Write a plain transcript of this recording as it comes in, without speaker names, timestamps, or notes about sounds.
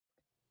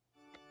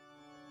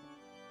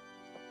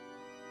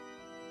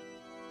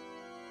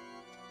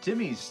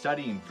Timmy's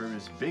studying for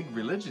his big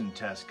religion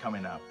test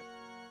coming up.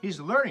 He's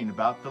learning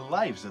about the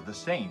lives of the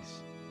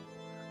saints,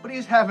 but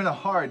he's having a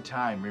hard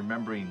time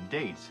remembering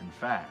dates and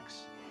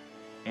facts,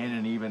 and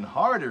an even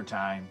harder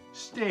time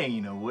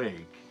staying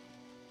awake.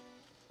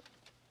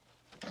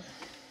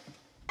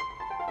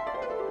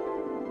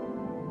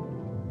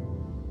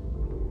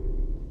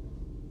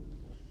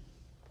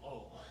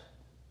 Oh,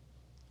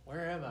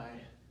 where am I?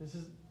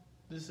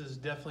 This is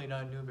definitely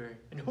not Newberry.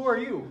 And who are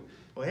you?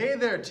 Well, hey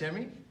there,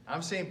 Timmy.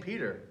 I'm St.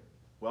 Peter.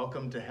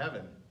 Welcome to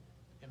heaven.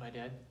 Am I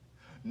dead?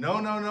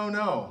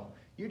 No.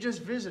 You're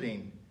just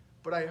visiting.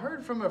 But I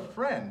heard from a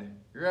friend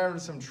you're having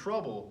some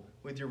trouble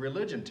with your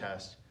religion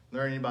test,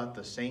 learning about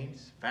the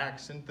saints,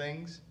 facts, and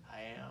things.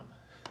 I am.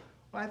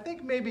 Well, I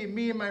think maybe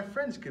me and my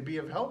friends could be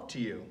of help to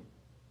you.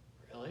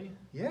 Really?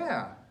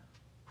 Yeah.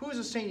 Who's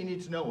a saint you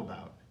need to know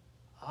about?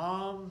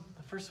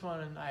 The first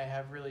one I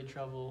have really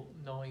trouble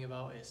knowing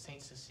about is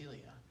Saint Cecilia.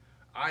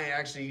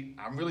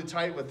 I'm really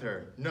tight with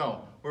her.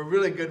 No, we're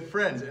really good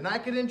friends, and I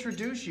could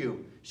introduce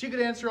you. She could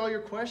answer all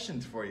your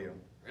questions for you.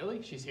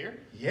 Really? She's here?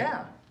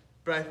 Yeah,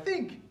 but I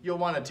think you'll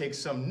want to take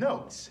some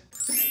notes.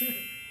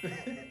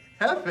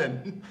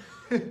 Heaven.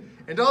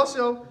 And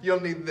also, you'll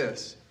need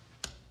this.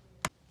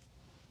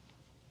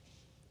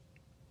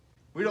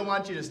 We don't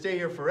want you to stay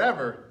here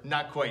forever,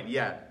 not quite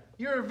yet.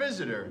 You're a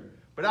visitor,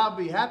 but I'll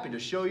be happy to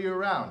show you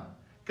around.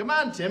 Come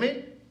on,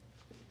 Timmy.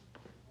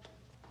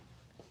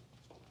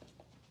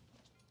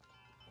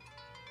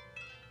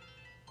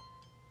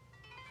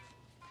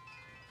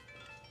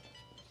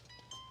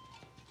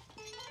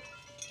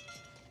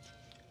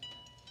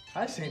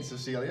 Hi, St.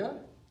 Cecilia.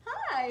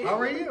 Hi. How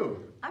are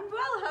you? I'm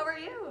well. How are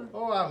you?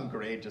 Oh, I'm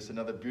great. Just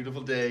another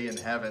beautiful day in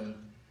heaven.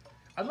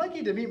 I'd like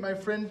you to meet my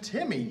friend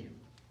Timmy.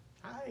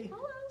 Hi.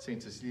 Hello.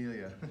 St.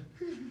 Cecilia.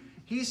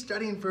 He's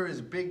studying for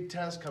his big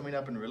test coming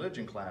up in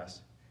religion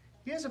class.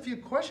 He has a few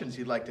questions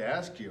he'd like to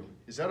ask you.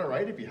 Is that all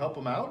right if you help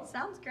him out?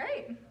 Sounds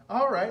great.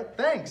 All right,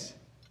 thanks.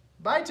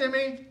 Bye,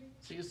 Timmy.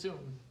 See you soon.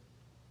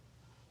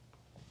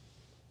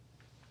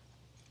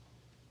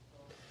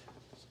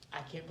 I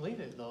can't believe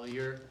it though.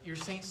 You're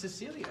Saint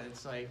Cecilia.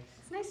 It's like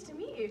It's nice to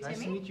meet you, Timmy. nice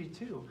to meet you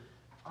too.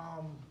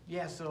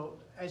 Yeah, so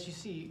as you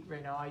see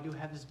right now, I do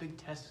have this big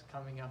test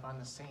coming up on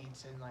the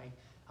saints, and like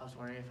I was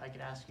wondering if I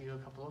could ask you a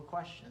couple of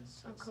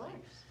questions. So Of it's course.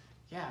 like,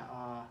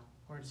 yeah,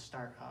 where to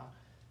start?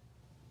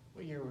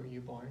 What year were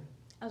you born?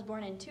 I was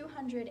born in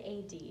 200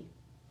 AD,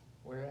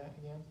 Where at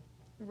again?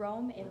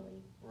 Rome,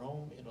 Italy.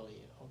 Rome,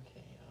 Italy.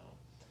 Okay.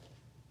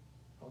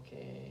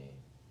 Okay.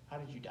 How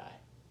did you die?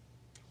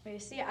 Well, you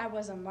see, I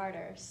was a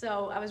martyr.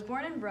 So I was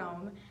born in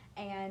Rome,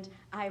 and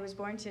I was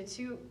born to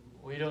two...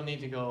 We don't need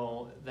to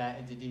go that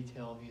into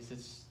detail because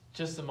it's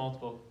just a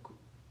multiple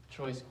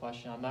choice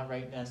question. I'm not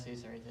writing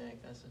essays or anything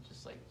like that. So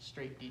just like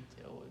straight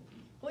detail would be.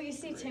 Well, you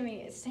see, great.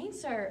 Timmy,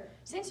 saints are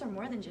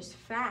more than just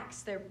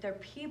facts. They're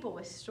people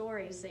with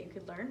stories that you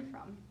could learn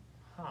from.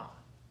 Huh.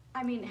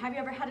 I mean, have you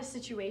ever had a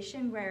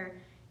situation where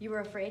you were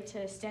afraid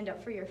to stand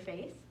up for your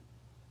faith?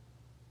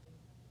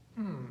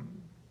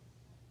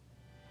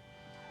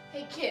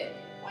 Hey kid,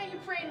 why are you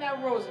praying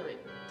that rosary?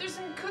 There's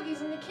some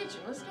cookies in the kitchen.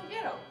 Let's go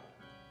get them.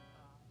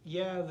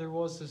 Yeah, there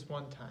was this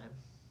one time.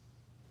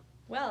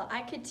 Well,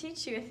 I could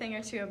teach you a thing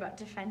or two about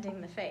defending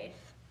the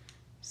faith.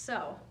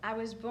 So, I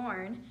was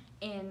born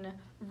in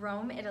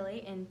Rome,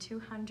 Italy in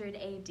 200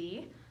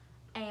 AD,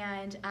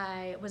 and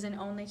I was an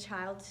only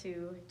child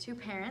to two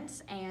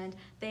parents, and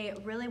they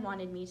really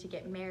wanted me to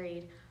get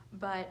married,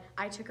 but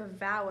I took a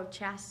vow of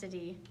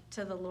chastity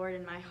to the Lord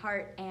in my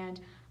heart, and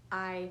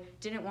I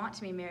didn't want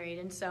to be married,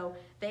 and so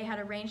they had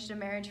arranged a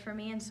marriage for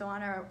me, and so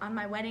on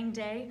my wedding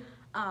day,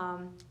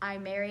 I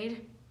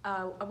married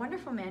a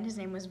wonderful man. His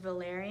name was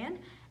Valerian,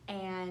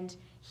 and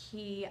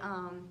he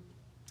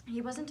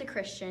wasn't a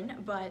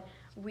Christian, but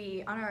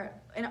on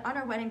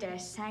our wedding day, I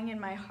sang in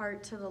my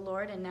heart to the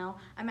Lord, and now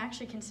I'm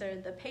actually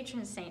considered the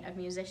patron saint of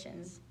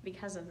musicians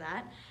because of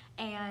that.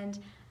 And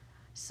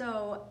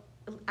so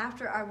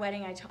after our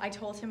wedding, I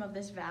told him of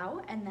this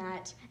vow, and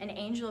that an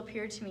angel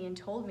appeared to me and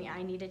told me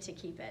I needed to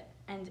keep it.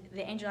 And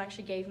the angel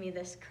actually gave me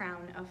this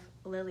crown of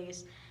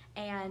lilies.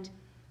 And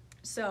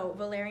so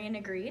Valerian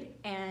agreed,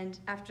 and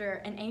after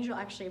an angel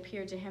actually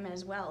appeared to him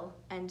as well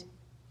and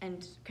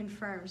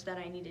confirmed that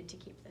I needed to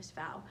keep this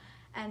vow.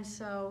 And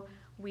so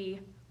we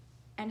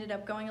ended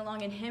up going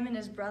along, and him and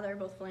his brother,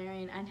 both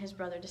Valerian and his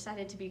brother,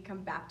 decided to become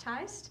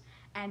baptized.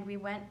 And we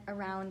went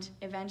around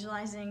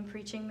evangelizing,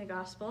 preaching the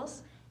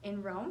Gospels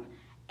in Rome.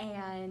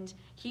 And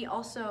he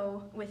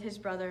also, with his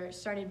brother,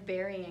 started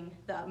burying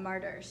the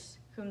martyrs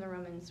whom the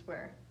Romans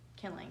were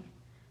killing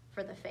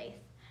for the faith.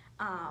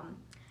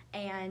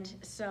 And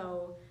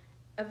so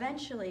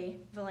eventually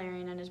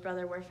Valerian and his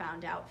brother were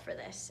found out for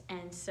this,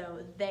 and so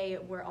they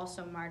were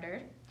also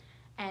martyred.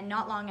 And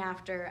not long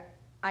after,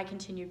 I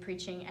continued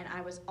preaching, and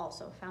I was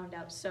also found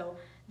out. So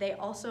they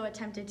also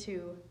attempted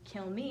to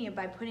kill me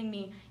by putting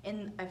me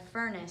in a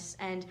furnace,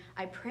 and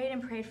I prayed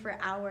and prayed for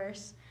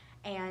hours,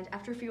 and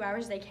after a few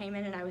hours they came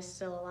in and I was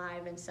still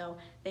alive, and so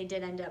they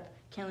did end up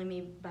killing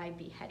me by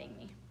beheading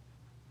me.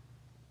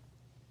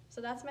 So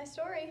that's my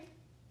story.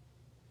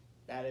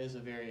 That is a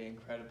very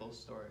incredible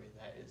story.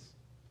 That is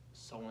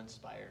so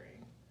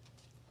inspiring.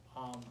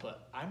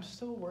 But I'm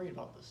still worried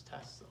about this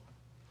test, though.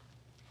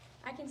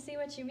 I can see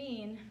what you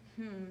mean.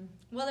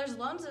 Well, there's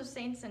loads of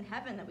saints in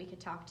heaven that we could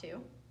talk to.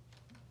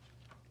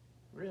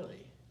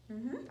 Really?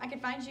 I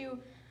could find you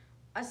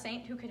a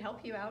saint who could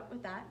help you out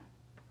with that.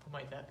 Who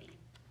might that be?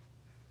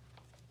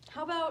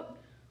 How about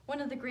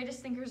one of the greatest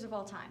thinkers of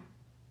all time?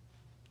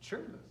 Sure.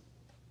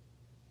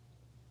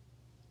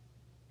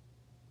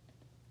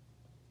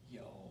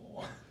 Yo.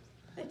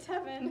 It's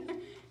heaven.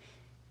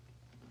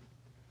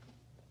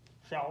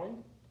 Shall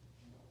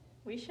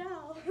we? We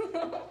shall.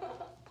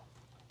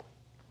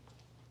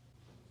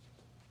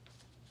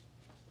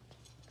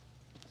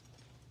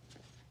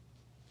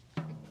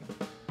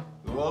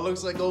 Well,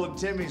 looks like old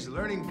Timmy's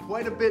learning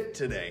quite a bit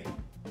today.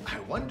 I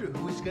wonder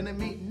who he's gonna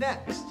meet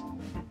next.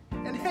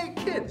 And hey,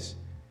 kids,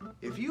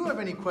 if you have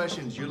any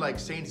questions you'd like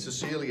Saint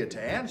Cecilia to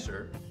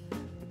answer,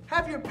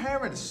 have your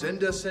parents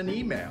send us an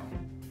email,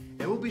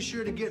 and we'll be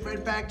sure to get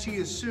right back to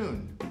you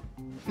soon.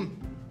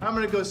 I'm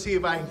gonna go see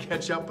if I can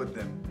catch up with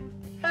them.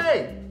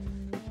 Hey,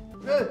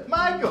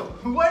 Michael,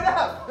 wait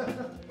up!